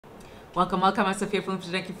Welcome, I'm Sophia from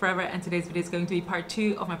lipstickjunkieforever, and today's video is going to be part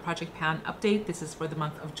 2 of my Project Pan update. This is for the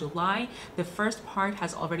month of July. The first part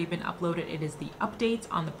has already been uploaded. It is the updates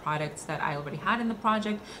on the products that I already had in the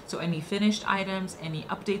project. So any finished items, any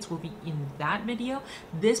updates will be in that video.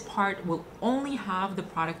 This part will only have the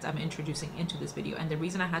products I'm introducing into this video. And the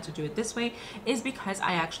reason I had to do it this way is because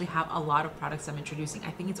I actually have a lot of products I'm introducing.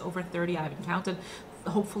 I think it's over 30, I haven't counted.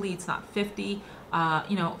 Hopefully it's not 50.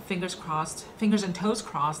 You know, fingers crossed, fingers and toes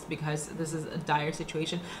crossed, because this is a dire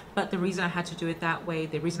situation. But the reason I had to do it that way,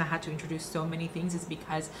 the reason I had to introduce so many things, is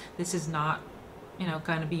because this is not, you know,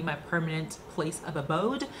 going to be my permanent place of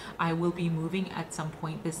abode. I will be moving at some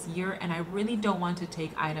point this year, and I really don't want to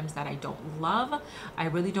take items that I don't love. I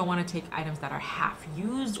really don't want to take items that are half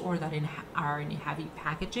used or that are in heavy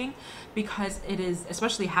packaging, because it is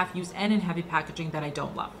especially half used and in heavy packaging that I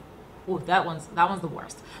don't love. Oh, that one's the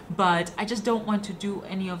worst. But I just don't want to do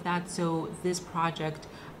any of that. So this project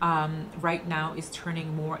right now is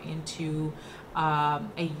turning more into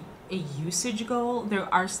a usage goal.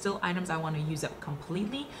 There are still items I want to use up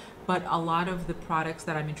completely, but a lot of the products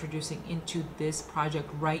that I'm introducing into this project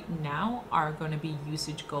right now are going to be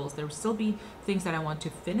usage goals. There will still be things that I want to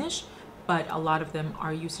finish, but a lot of them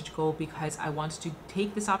are usage goal, because I want to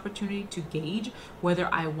take this opportunity to gauge whether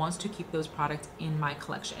I want to keep those products in my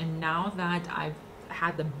collection. And now that I've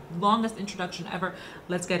had the longest introduction ever,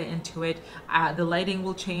 let's get into it. The lighting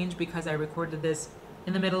will change because I recorded this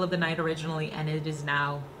in the middle of the night originally, and it is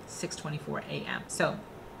now 6:24 a.m. So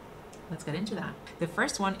let's get into that. The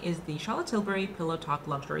first one is the Charlotte Tilbury Pillow Talk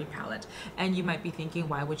Luxury Palette. And you might be thinking,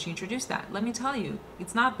 why would she introduce that? Let me tell you,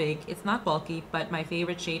 it's not big, it's not bulky, but my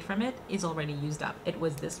favorite shade from it is already used up. It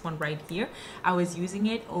was this one right here. I was using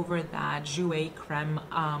it over that Jouer Creme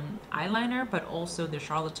eyeliner, but also the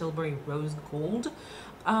Charlotte Tilbury Rose Gold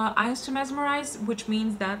Eyes to Mesmerize, which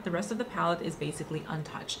means that the rest of the palette is basically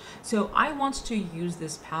untouched. So I want to use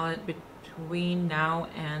this palette between now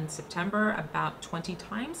and September about 20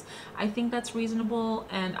 times. I think that's reasonable,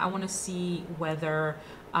 and I want to see whether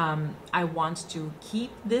I want to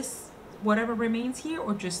keep this, whatever remains here,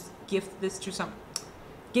 or just give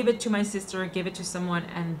it to my sister, give it to someone,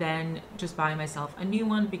 and then just buy myself a new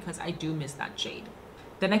one, because I do miss that shade.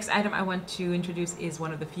 The next item I want to introduce is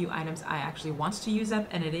one of the few items I actually want to use up,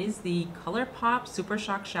 and it is the ColourPop Super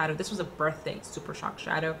Shock Shadow. This was a birthday Super Shock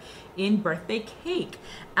Shadow in Birthday Cake,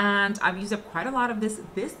 and I've used up quite a lot of this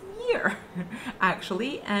year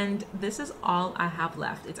actually, and this is all I have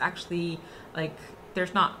left. It's actually like,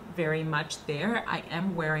 there's not very much there. I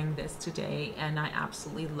am wearing this today and I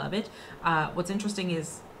absolutely love it. What's interesting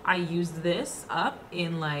is I used this up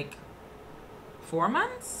in like 4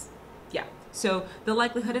 months. Yeah, so the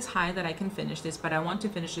likelihood is high that I can finish this, but I want to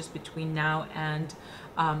finish this between now and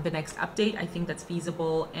the next update. I think that's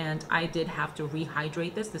feasible, and I did have to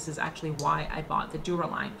rehydrate this. This is actually why I bought the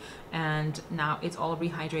Duraline, and now it's all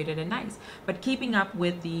rehydrated and nice. But keeping up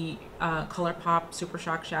with the ColourPop Super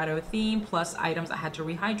Shock Shadow theme, plus items I had to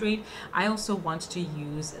rehydrate, I also want to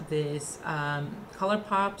use this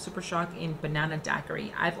ColourPop Super Shock in Banana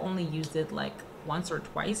Daiquiri. I've only used it like once or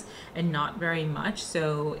twice and not very much,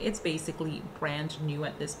 so it's basically brand new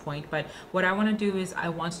at this point. But what I want to do is I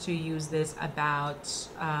want to use this about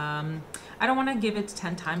I don't want to give it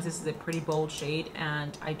 10 times. This is a pretty bold shade,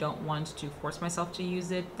 and I don't want to force myself to use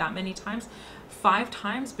it that many times. 5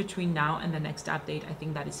 times between now and the next update, I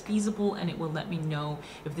think that is feasible, and it will let me know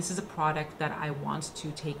if this is a product that I want to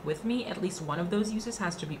take with me. At least one of those uses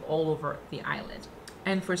has to be all over the eyelid.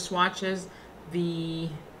 And for swatches, the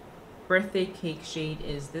Birthday Cake shade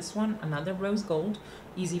is this one, another rose gold,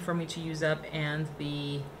 easy for me to use up, and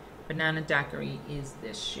the Banana Daiquiri is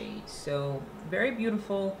this shade. So very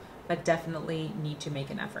beautiful, but definitely need to make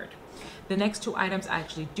an effort. The next 2 items I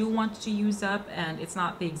actually do want to use up, and it's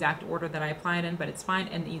not the exact order that I applied in, but it's fine,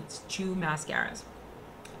 and it's 2 mascaras.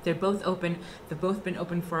 They're both open. They've both been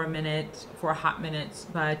open for a hot minute,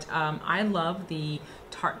 but I love the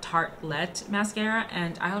Tartelette mascara,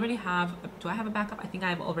 and I already have, do I have a backup? I think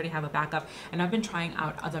I already have a backup, and I've been trying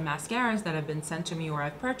out other mascaras that have been sent to me or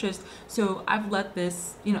I've purchased, so I've let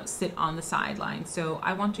this, you know, sit on the sideline. So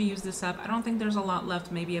I want to use this up. I don't think there's a lot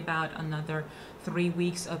left, maybe about another 3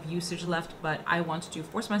 weeks of usage left, but I want to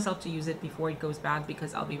force myself to use it before it goes bad,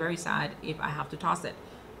 because I'll be very sad if I have to toss it.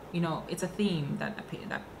 You know, it's a theme that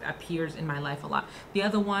appears in my life a lot. The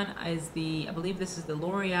other one is I believe this is the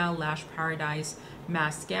L'Oreal Lash Paradise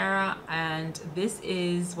mascara, and this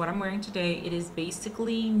is what I'm wearing today. It is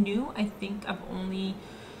basically new. I think I've only,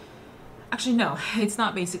 actually no, it's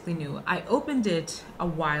not basically new. I opened it a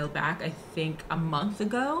while back, I think a month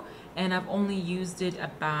ago, and I've only used it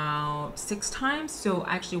about 6 times, so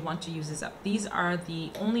I actually want to use this up. These are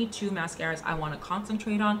the only 2 mascaras I want to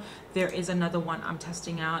concentrate on. There is another one I'm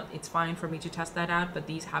testing out. It's fine for me to test that out, but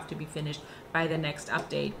these have to be finished by the next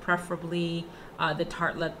update, preferably the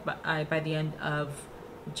Tartelette by the end of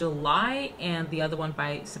July and the other one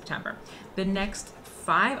by September. The next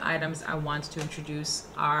 5 items I want to introduce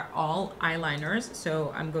are all eyeliners,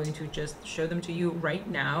 so I'm going to just show them to you right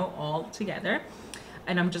now all together,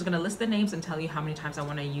 and I'm just going to list the names and tell you how many times I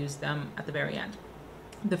want to use them at the very end.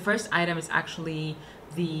 The first item is actually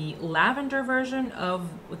the lavender version of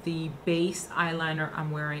the base eyeliner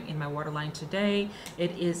I'm wearing in my waterline today.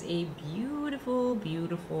 It is a beautiful,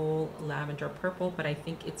 beautiful lavender purple, but I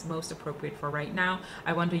think it's most appropriate for right now.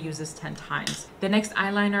 I want to use this 10 times. The next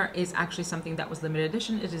eyeliner is actually something that was limited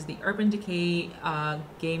edition. It is the Urban Decay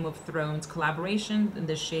Game of Thrones collaboration, and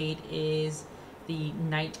the shade is the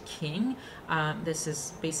Night King. This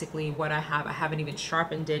is basically what I have. I haven't even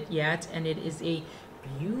sharpened it yet, and it is a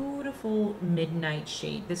beautiful midnight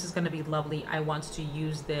shade. This is going to be lovely. I want to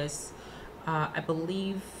use this I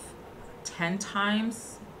believe 10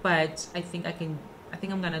 times, but I think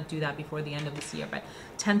I'm gonna do that before the end of this year, but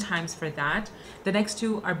 10 times for that. The next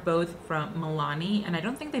 2 are both from Milani, and I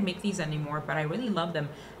don't think they make these anymore, but I really love them.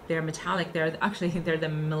 They're metallic. They're the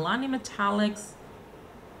Milani Metallics.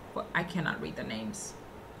 Well, I cannot read the names.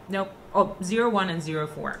 Nope. Oh, 01 and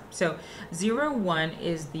 04. So 01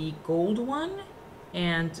 is the gold one,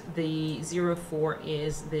 and the 04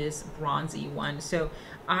 is this bronzy one. So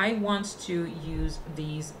I want to use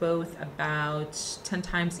these both about 10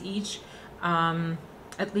 times each,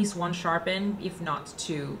 at least 1 sharpen, if not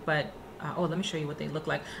 2, but oh, let me show you what they look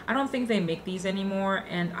like. I don't think they make these anymore,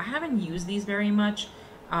 and I haven't used these very much,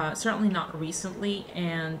 certainly not recently,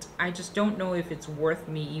 and I just don't know if it's worth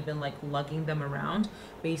me even like lugging them around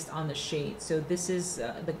based on the shade. So this is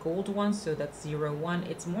the gold one, so that's 01.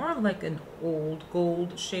 It's more of like an old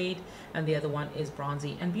gold shade, and the other one is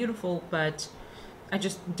bronzy and beautiful, but I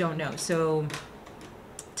just don't know. So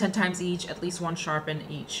 10 times each, at least 1 sharpen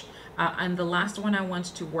each. And the last one I want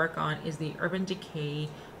to work on is the Urban Decay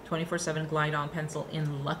 24/7 Glide On Pencil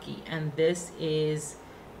in Lucky, and this is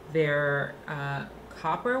their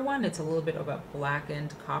copper one. It's a little bit of a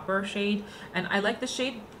blackened copper shade, and I like the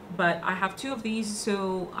shade, but I have 2 of these,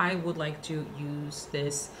 so I would like to use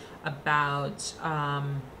this about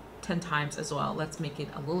 10 times as well. Let's make it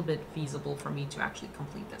a little bit feasible for me to actually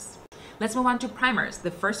complete this. Let's move on to primers.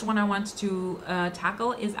 The first one I want to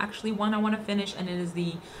tackle is actually one I want to finish, and it is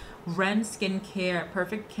the Ren Skincare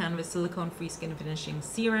Perfect Canvas Silicone Free Skin Finishing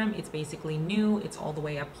Serum. It's basically new. It's all the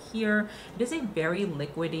way up here. It is a very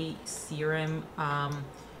liquidy serum. Come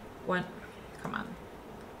on.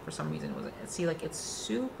 For some reason, see, like, it's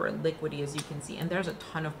super liquidy, as you can see, and there's a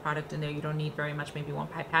ton of product in there. You don't need very much, maybe 1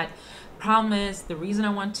 pipette. Problem is, the reason I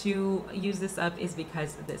want to use this up is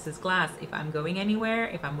because this is glass. If I'm going anywhere,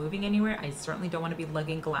 if I'm moving anywhere, I certainly don't want to be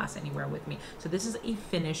lugging glass anywhere with me. So this is a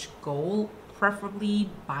finish goal, preferably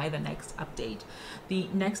by the next update. The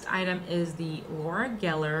next item is the Laura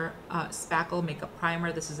Geller Spackle Makeup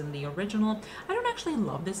Primer. This is in the original. I don't actually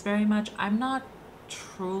love this very much. I'm not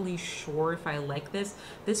truly sure if I like this.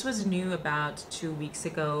 This was new about 2 weeks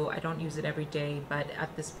ago. I don't use it every day, but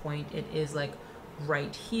at this point it is like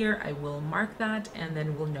right here. I will mark that, and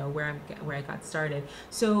then we'll know where I got started.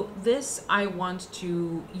 So this I want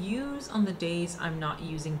to use on the days I'm not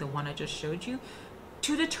using the one I just showed you,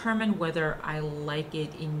 to determine whether I like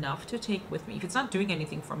it enough to take with me. If it's not doing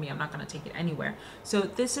anything for me, I'm not going to take it anywhere. So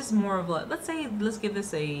this is more of a, let's give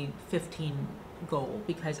this a 15 goal,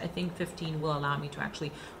 because I think 15 will allow me to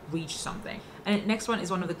actually reach something. And next one is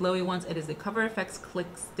one of the glowy ones. It is the Cover FX Click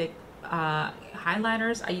Stick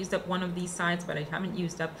highlighters. I used up one of these sides, but I haven't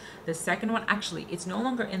used up the second one. Actually, it's no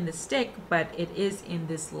longer in the stick, but it is in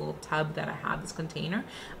this little tub that I have, this container.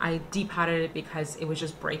 I depowdered it because it was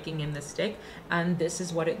just breaking in the stick, and this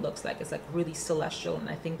is what it looks like. It's like really celestial, and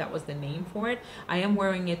I think that was the name for it. I am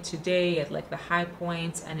wearing it today at like the high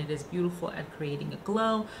points, and it is beautiful at creating a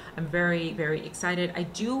glow. I'm very, very excited. I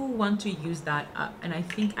do want to use that up, and I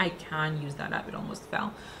think I can use that up. It almost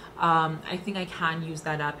fell. I think I can use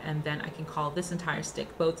that up, and then I can call this entire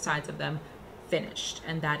stick, both sides of them, finished,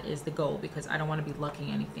 and that is the goal, because I don't want to be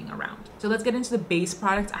lugging anything around. So let's get into the base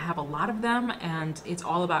products. I have a lot of them, and it's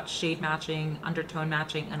all about shade matching, undertone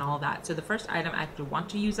matching, and all that. So the first item I actually want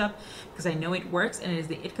to use up, because I know it works, and it is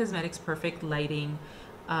the IT Cosmetics Perfect Lighting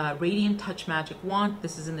Radiant Touch Magic Wand.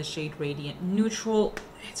 This is in the shade Radiant Neutral.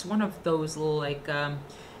 It's one of those little like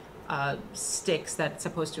sticks that's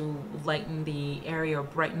supposed to lighten the area or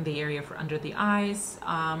brighten the area for under the eyes.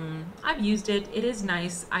 I've used it. It is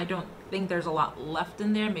nice. I don't think there's a lot left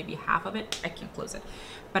in there, maybe half of it. I can't close it,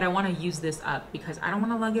 but I want to use this up because I don't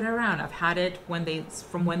want to lug it around. I've had it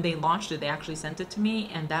from when they launched it. They actually sent it to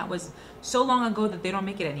me, and that was so long ago that they don't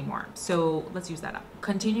make it anymore. So let's use that up.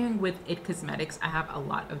 Continuing with IT Cosmetics, I have a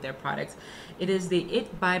lot of their products. It is the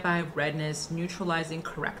IT Bye Bye Redness Neutralizing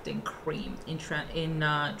Correcting Cream in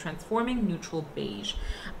Transforming Neutral Beige.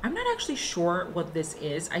 I'm not actually sure what this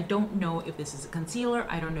is. I don't know if this is a concealer.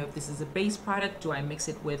 I don't know if this is a base product. Do I mix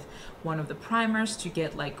it with one of the primers to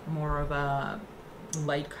get like more of a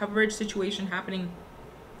light coverage situation happening?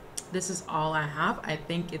 This is all I have. I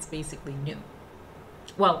think it's basically new.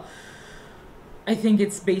 Well, I think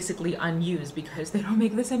it's basically unused because they don't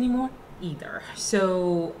make this anymore either.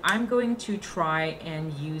 So I'm going to try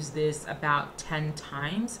and use this about 10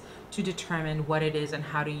 times to determine what it is and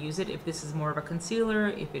how to use it. If this is more of a concealer,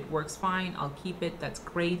 if it works fine, I'll keep it. That's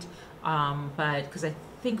great. But because I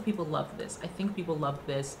think people love this. I think people love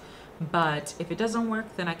this. But if it doesn't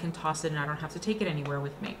work, then I can toss it and I don't have to take it anywhere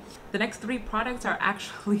with me. The next 3 products are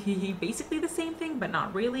actually basically the same thing, but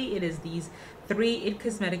not really. It is these 3 IT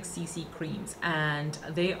Cosmetics CC creams, and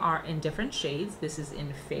they are in different shades. This is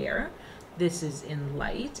in fair, this is in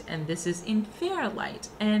light, and this is in fair light.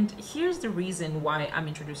 And here's the reason why I'm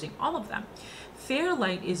introducing all of them. Fair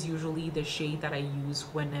light is usually the shade that I use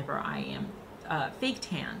whenever I am fake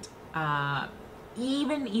tanned.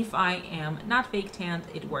 Even if I am not fake tanned,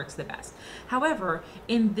 it works the best. However,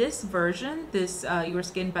 in this version, this Your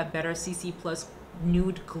Skin But Better CC Plus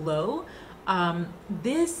Nude Glow,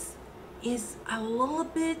 this is a little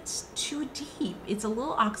bit too deep. It's a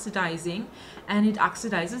little oxidizing, and it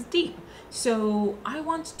oxidizes deep. So I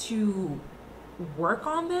want to work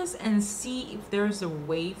on this and see if there's a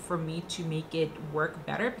way for me to make it work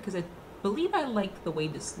better, because I believe I liked the way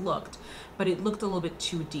this looked, but it looked a little bit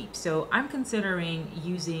too deep. So I'm considering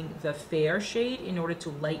using the fair shade in order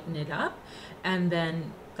to lighten it up, and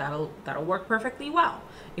then that'll work perfectly well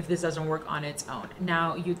if this doesn't work on its own.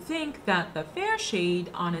 Now, you'd think that the fair shade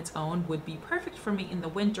on its own would be perfect for me in the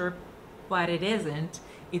winter, but it isn't.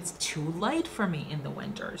 It's too light for me in the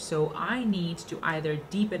winter. So I need to either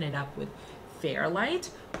deepen it up with fair light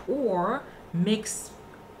or mix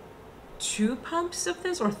 2 pumps of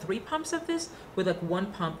this or 3 pumps of this with like 1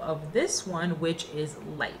 pump of this one, which is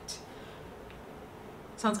light.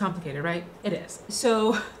 Sounds complicated, right? It is.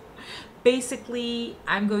 So basically,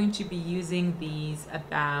 I'm going to be using these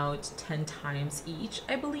about 10 times each,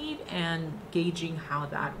 I believe, and gauging how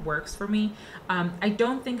that works for me. I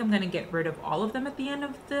don't think I'm going to get rid of all of them at the end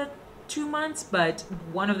of the 2 months, but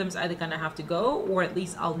one of them is either going to have to go, or at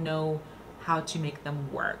least I'll know how to make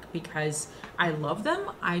them work, because I love them.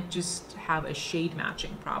 I just have a shade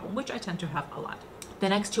matching problem, which I tend to have a lot. The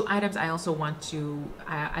next 2 items I also want to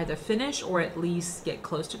either finish or at least get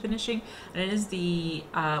close to finishing, and it is the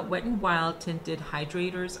Wet n Wild Tinted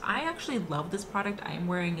Hydrators. I actually love this product. I am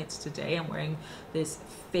wearing it today. I'm wearing this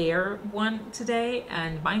fair one today,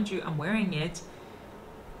 and mind you, I'm wearing it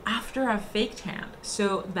after I've fake tanned.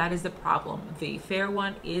 So that is the problem. The fair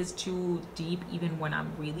one is too deep even when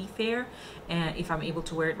I'm really fair, and if I'm able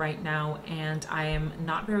to wear it right now, and I am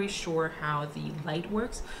not very sure how the light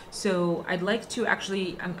works. So I'd like to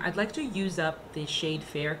actually, I'd like to use up the shade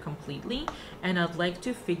fair completely, and I'd like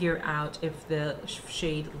to figure out if the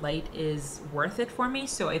shade light is worth it for me.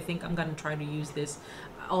 So I think I'm gonna try to use this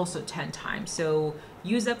also 10 times. So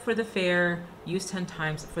use up for the fair, use 10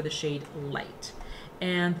 times for the shade light.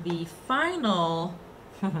 And the final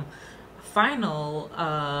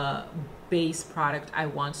base product I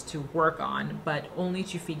want to work on, but only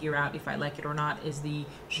to figure out if I like it or not, is the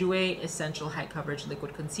Jouer Essential High Coverage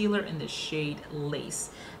Liquid Concealer in the shade Lace.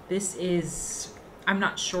 This is, I'm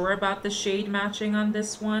not sure about the shade matching on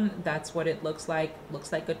this one. That's what it looks like.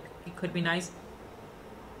 Looks like it could be nice.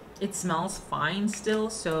 It smells fine still,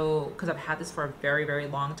 so, because I've had this for a very, very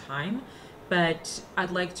long time. But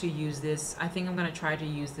I'd like to use this. I think I'm gonna try to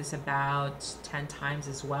use this about 10 times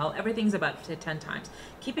as well. Everything's about 10 times.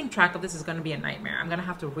 Keeping track of this is gonna be a nightmare. I'm gonna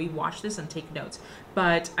have to rewatch this and take notes.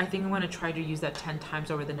 But I think I'm gonna try to use that 10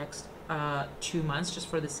 times over the next 2 months, just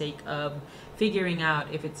for the sake of figuring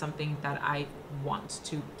out if it's something that I want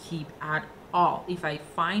to keep at all. If I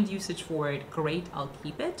find usage for it, great, I'll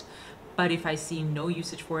keep it. But if I see no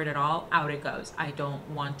usage for it at all, out it goes. I don't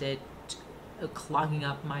want it clogging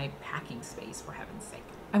up my packing space, for heaven's sake.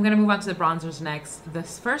 I'm gonna move on to the bronzers next.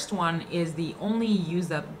 This first one is the only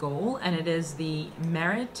use up goal, and it is the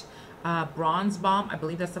Merit Bronze Bomb. I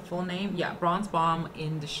believe that's the full name. Yeah, Bronze Bomb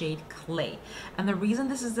in the shade Clay. And the reason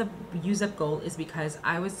this is a use up goal is because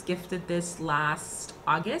I was gifted this last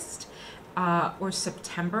August, or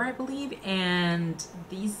September, I believe, and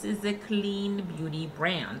this is a clean beauty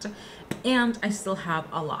brand. And I still have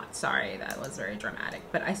a lot. Sorry, that was very dramatic,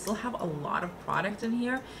 but I still have a lot of product in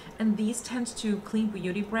here, and these clean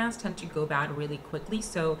beauty brands tend to go bad really quickly.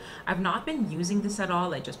 So I've not been using this at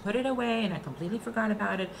all. I just put it away and I completely forgot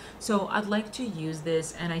about it. So I'd like to use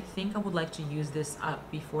this, and I think I would like to use this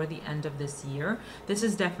up before the end of this year. This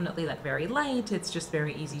is definitely like very light. It's just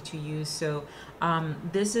very easy to use. So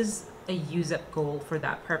this is a use up goal for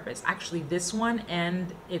that purpose. Actually, this one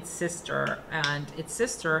and its sister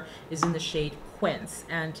is in the shade Quince,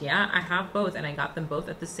 and yeah, I have both, and I got them both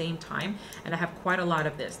at the same time, and I have quite a lot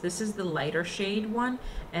of this. This is the lighter shade one,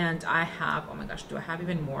 and I have, oh my gosh, do I have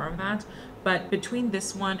even more of that? But between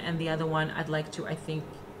this one and the other one, I'd like to, I think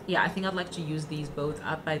I'd like to use these both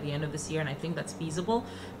up by the end of this year, and I think that's feasible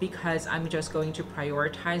because I'm just going to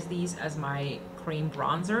prioritize these as my cream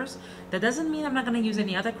bronzers. That doesn't mean I'm not going to use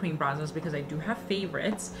any other cream bronzers, because I do have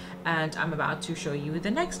favorites, and I'm about to show you the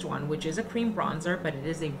next one, which is a cream bronzer, but it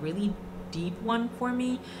is a really deep one for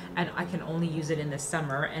me, and I can only use it in the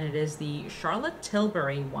summer, and it is the Charlotte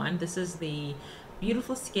Tilbury one. This is the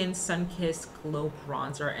Beautiful Skin Sun-Kissed Glow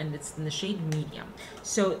Bronzer, and it's in the shade medium.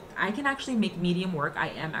 So I can actually make medium work. I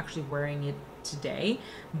am actually wearing it today,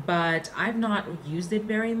 but I've not used it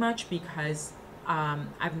very much because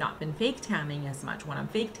I've not been fake tanning as much. When I'm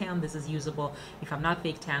fake tanned, this is usable. If I'm not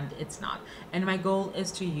fake tanned, it's not. And my goal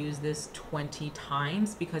is to use this 20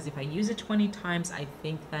 times, because if I use it 20 times, I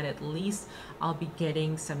think that at least I'll be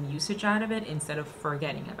getting some usage out of it instead of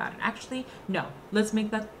forgetting about it. Actually, no, let's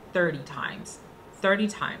make that 30 times. 30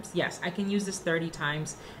 times. Yes, I can use this 30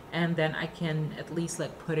 times, and then I can at least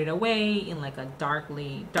like put it away in like a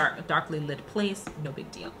darkly lit place. No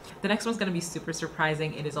big deal. The next one's gonna be super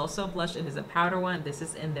surprising. It is also a blush. It is a powder one. This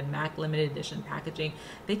is in the MAC limited edition packaging.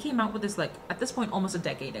 They came out with this like at this point almost a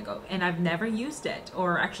decade ago, and I've never used it.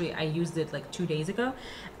 Or actually I used it like 2 days ago,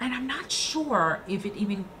 and I'm not sure if it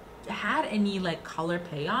even had any like color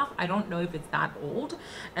payoff. I don't know if it's that old,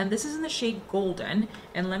 and this is in the shade Golden,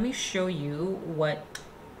 and let me show you what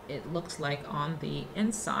it looks like on the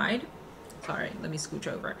inside. Sorry, let me scooch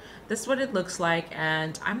over. This is what it looks like,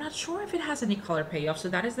 and I'm not sure if it has any color payoff, so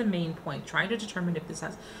that is the main point, trying to determine if this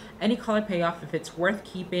has any color payoff, if it's worth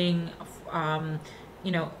keeping.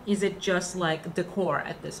 You know, is it just like decor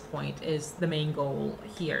at this point is the main goal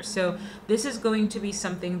here. So this is going to be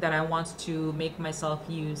something that I want to make myself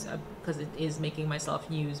use, because it is making myself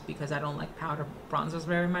use, because I don't like powder bronzers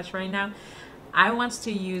very much right now. I want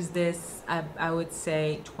to use this, I would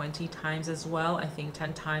say 20 times as well. I think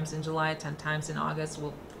 10 times in July, 10 times in August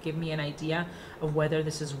will give me an idea of whether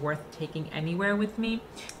this is worth taking anywhere with me.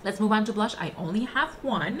 Let's move on to blush. I only have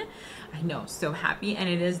one. I know, so happy, and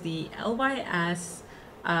it is the LYS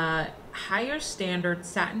Higher Standard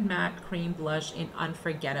Satin Matte Cream Blush in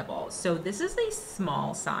Unforgettable. So this is a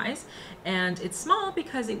small size, and it's small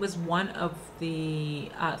because it was one of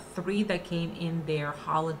the 3 that came in their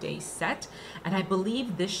holiday set, and I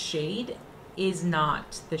believe this shade is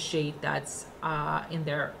not the shade that's in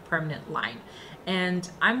their permanent line. And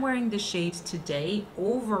I'm wearing this shade today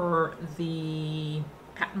over the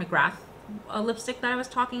Pat McGrath lipstick that I was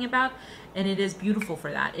talking about, and it is beautiful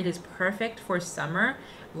for that. It is perfect for summer.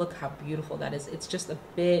 Look how beautiful that is. It's just a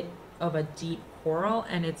bit of a deep coral,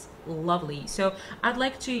 and it's lovely. So I'd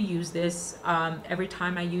like to use this every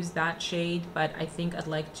time I use that shade, but I think I'd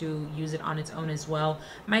like to use it on its own as well.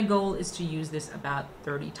 My goal is to use this about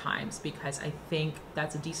 30 times, because I think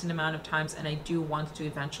that's a decent amount of times, and I do want to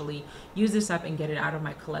eventually use this up and get it out of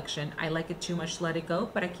my collection. I like it too much to let it go,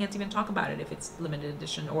 but I can't even talk about it if it's limited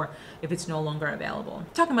edition or if it's no longer available.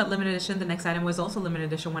 Talking about limited edition, the next item was also limited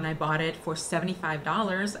edition when I bought it for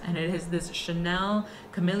 $75, and it is this Chanel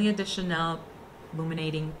Camellia de Chanel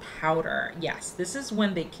illuminating powder. Yes, this is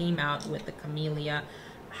when they came out with the Camellia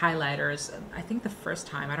highlighters. I think the first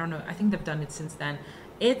time, I don't know, I think they've done it since then.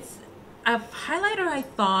 It's a highlighter I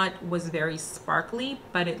thought was very sparkly,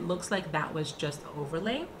 but it looks like that was just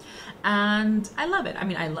overlay, and I love it. I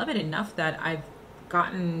mean, I love it enough that I've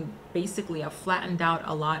gotten basically, I've flattened out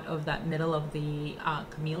a lot of that middle of the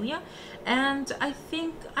Camellia, and I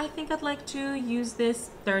think I'd like to use this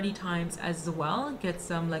 30 times as well, get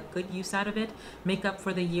some like good use out of it, make up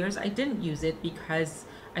for the years I didn't use it, because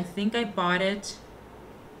I think I bought it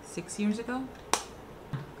 6 years ago.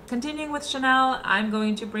 Continuing with Chanel, I'm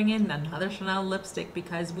going to bring in another Chanel lipstick,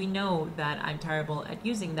 because we know that I'm terrible at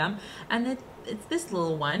using them, and it's this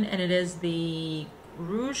little one, and it is the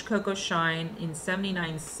Rouge Coco Shine in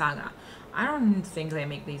 79 Saga. I don't think they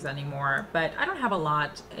make these anymore, but I don't have a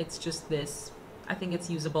lot. It's just this. I think it's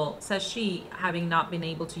usable. Says she, having not been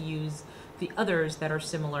able to use the others that are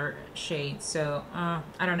similar shades. So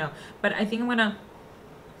I don't know, but I think I'm gonna,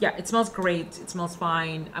 yeah, it smells great. It smells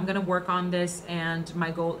fine. I'm gonna work on this, and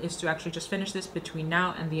my goal is to actually just finish this between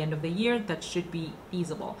now and the end of the year. That should be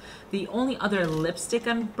feasible. The only other lipstick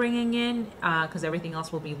I'm bringing in, because everything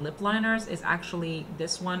else will be lip liners, is actually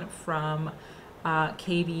this one from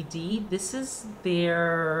KVD. This is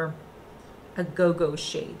their a go-go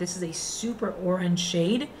shade. This is a super orange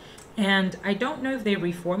shade, and I don't know if they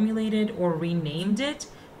reformulated or renamed it,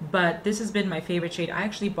 but this has been my favorite shade. I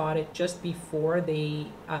actually bought it just before they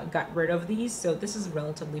got rid of these, so this is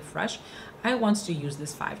relatively fresh. I want to use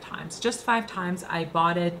this 5 times, just 5 times. I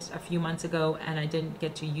bought it a few months ago and I didn't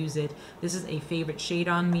get to use it. This is a favorite shade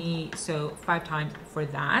on me, so 5 times for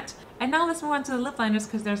that. And now let's move on to the lip liners,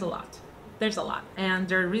 because there's a lot. There's a lot, and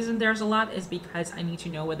the reason there's a lot is because I need to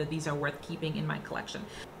know whether these are worth keeping in my collection.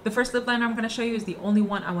 The first lip liner I'm going to show you is the only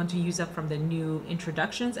one I want to use up from the new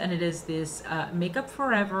introductions, and it is this Makeup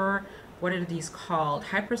Forever, what are these called?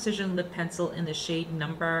 High Precision Lip Pencil in the shade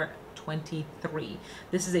number 23.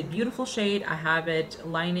 This is a beautiful shade. I have it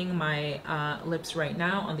lining my lips right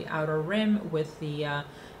now on the outer rim with the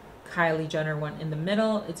Kylie Jenner one in the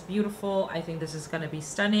middle. It's beautiful. I think this is going to be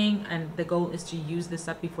stunning, and the goal is to use this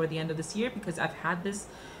up before the end of this year, because I've had this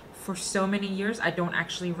for so many years. I don't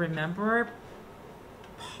actually remember,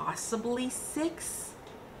 possibly 6,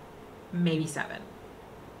 maybe 7.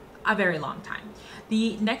 A very long time.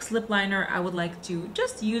 The next lip liner I would like to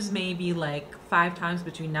just use maybe like 5 times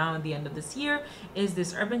between now and the end of this year is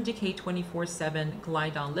this Urban Decay 24/7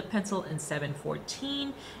 Glide On Lip Pencil in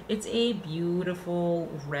 714. It's a beautiful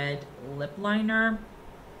red lip liner.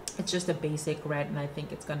 It's just a basic red, and I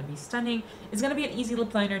think it's going to be stunning. It's going to be an easy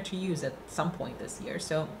lip liner to use at some point this year,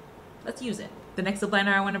 so let's use it. The next lip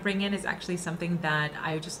liner I want to bring in is actually something that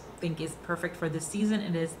I just think is perfect for this season.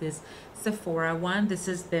 It is this Sephora one. This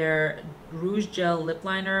is their Rouge Gel Lip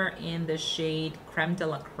Liner in the shade Creme de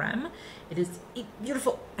la Creme. It is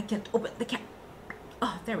beautiful. I can't open the cap.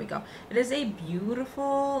 Oh, there we go. It is a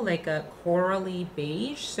beautiful, like a corally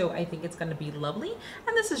beige, so I think it's going to be lovely.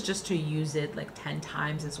 And this is just to use it like 10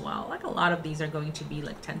 times as well. Like a lot of these are going to be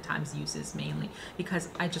like 10 times uses mainly, because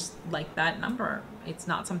I just like that number. It's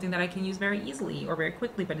not something that I can use very easily or very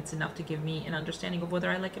quickly, but it's enough to give me an understanding of whether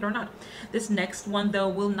I like it or not. This next one though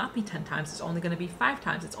will not be 10 times. It's only going to be 5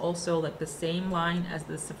 times. It's also like the same line as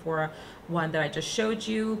the Sephora one that I just showed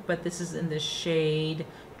you, but this is in the shade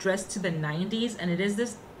Dressed to the 90s, and it is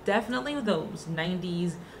this definitely those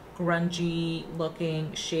 90s grungy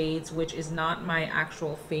looking shades, which is not my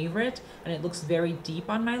actual favorite, and it looks very deep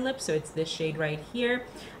on my lips, so it's this shade right here.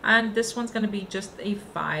 And this one's going to be just a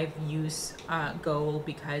 5 use goal,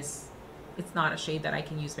 because it's not a shade that I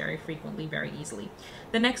can use very frequently, very easily.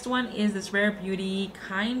 The next one is this Rare Beauty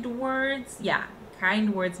Kind Words,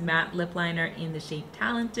 Kind Words matte lip liner in the shade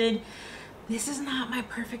Talented. This is not my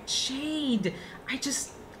perfect shade.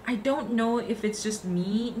 I don't know if it's just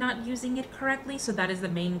me not using it correctly, so that is the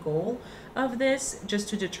main goal of this, just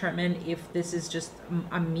to determine if this is just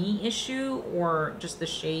a me issue or just the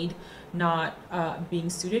shade not being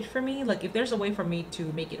suited for me. Like if there's a way for me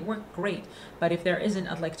to make it work, great, but if there isn't,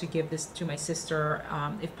 I'd like to give this to my sister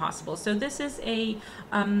if possible. So this is a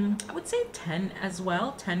I would say 10 as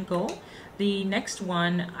well, 10 goal. The next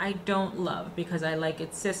one I don't love because I like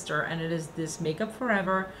its sister, and it is this Makeup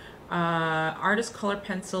Forever Artist Color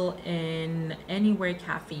Pencil in Anywhere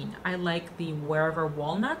Caffeine. I like the Wherever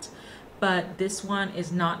Walnut, but this one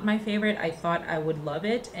is not my favorite. I thought I would love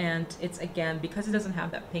it, and it's, again, because it doesn't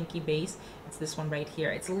have that pinky base, it's this one right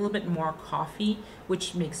here. It's a little bit more coffee,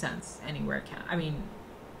 which makes sense. Anywhere Caffeine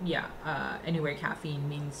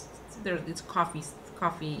means it's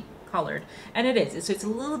coffee colored, and it is, so it's a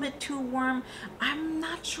little bit too warm. I'm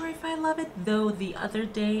not sure if I love it, though the other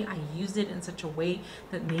day I used it in such a way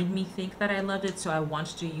that made me think that I loved it, so I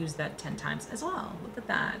want to use that 10 times as well. Look at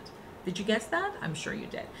that. Did you guess that? I'm sure you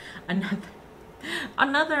did.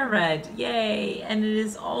 Another red, yay! And it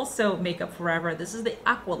is also Makeup Forever. This is the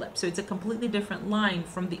Aqua Lip, so it's a completely different line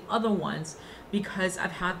from the other ones because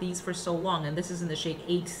I've had these for so long, and this is in the shade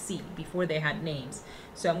 8C before they had names.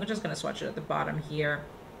 So I'm just going to swatch it at the bottom here.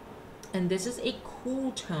 And this is a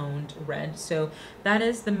cool toned red, so that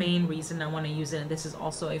is the main reason I want to use it. And this is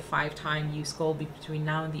also a 5-time use goal between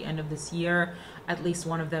now and the end of this year, at least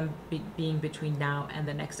one of them being between now and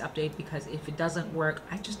the next update, because if it doesn't work,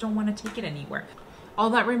 I just don't want to take it anywhere. All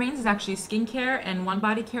that remains is actually skincare and one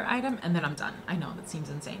body care item, and then I'm done. I know that seems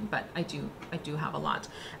insane, but I do have a lot.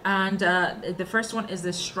 And the first one is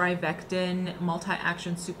this Strivectin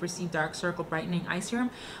Multi-Action Super C Dark Circle Brightening Eye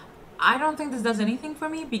Serum. I don't think this does anything for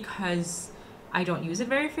me because I don't use it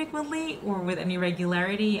very frequently or with any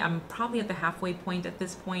regularity. I'm probably at the halfway point at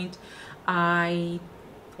this point. I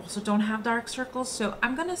also don't have dark circles, so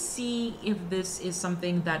I'm gonna see if this is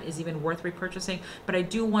something that is even worth repurchasing, but I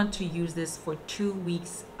do want to use this for 2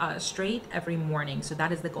 weeks straight every morning. So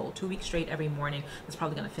that is the goal, 2 weeks straight every morning. That's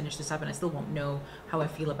probably gonna finish this up and I still won't know how I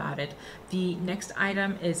feel about it. The next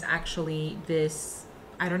item is actually this,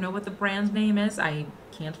 I don't know what the brand name is, I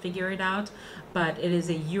can't figure it out, but it is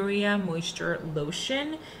a Urea Moisture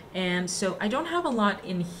Lotion. And so I don't have a lot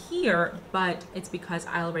in here, but it's because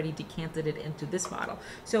I already decanted it into this bottle.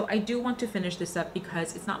 So I do want to finish this up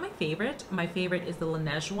because it's not my favorite. My favorite is the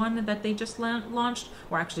Laneige one that they just launched,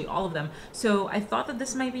 or actually all of them. So I thought that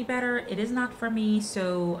this might be better. It is not for me,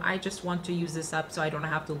 so I just want to use this up so I don't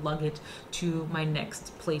have to lug it to my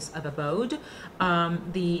next place of abode.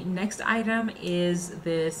 The next item is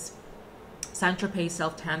this Saint-Tropez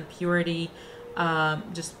Self-Tan Purity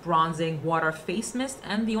just bronzing water face mist,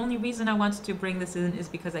 and the only reason I wanted to bring this in is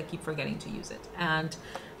because I keep forgetting to use it, and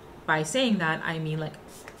by saying that I mean like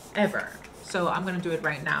ever. So I'm gonna do it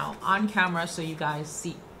right now on camera so you guys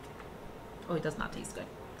see. Oh, it does not taste good.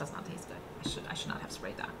 It does not taste good. I should not have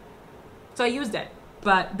sprayed that. So I used it,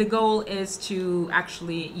 but the goal is to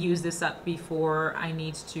actually use this up before I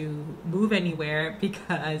need to move anywhere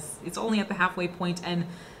because it's only at the halfway point, and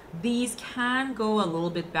these can go a little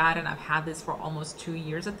bit bad, and I've had this for almost 2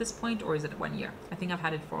 years at this point, or is it 1 year? I think I've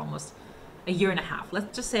had it for almost a year and a half.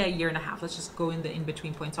 Let's just say a year and a half. Let's just go in the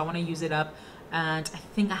in-between point. So I want to use it up, and I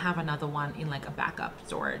think I have another one in like a backup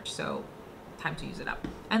storage, so time to use it up.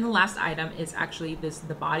 And the last item is actually this,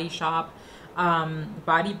 the Body Shop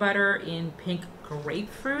body butter in pink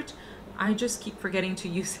grapefruit. I just keep forgetting to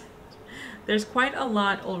use it. There's quite a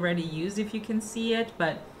lot already used if you can see it,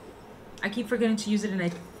 but I keep forgetting to use it, and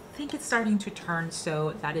I think it's starting to turn,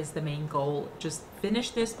 so that is the main goal. Just finish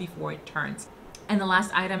this before it turns. And the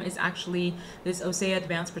last item is actually this Osea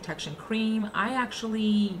Advanced Protection Cream. I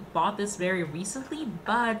actually bought this very recently,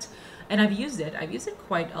 and I've used it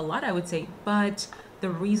quite a lot, I would say, but the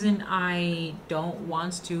reason I don't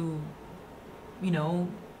want to, you know,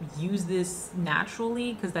 use this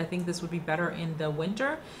naturally, because I think this would be better in the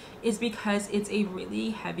winter, is because it's a really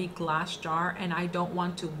heavy glass jar, and I don't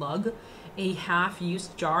want to lug a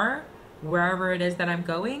half-used jar wherever it is that I'm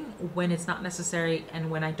going when it's not necessary and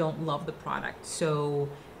when I don't love the product. So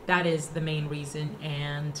that is the main reason,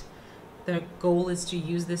 and the goal is to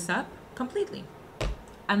use this up completely.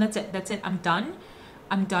 And that's it. I'm done.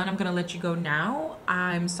 I'm gonna let you go now.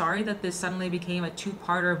 I'm sorry that this suddenly became a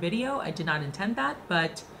two-parter video. I did not intend that,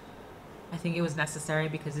 but I think it was necessary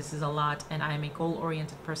because this is a lot, and I am a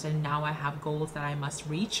goal-oriented person. Now I have goals that I must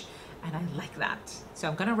reach, and I like that. So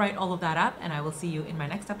I'm gonna write all of that up, and I will see you in my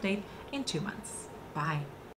next update in 2 months. Bye.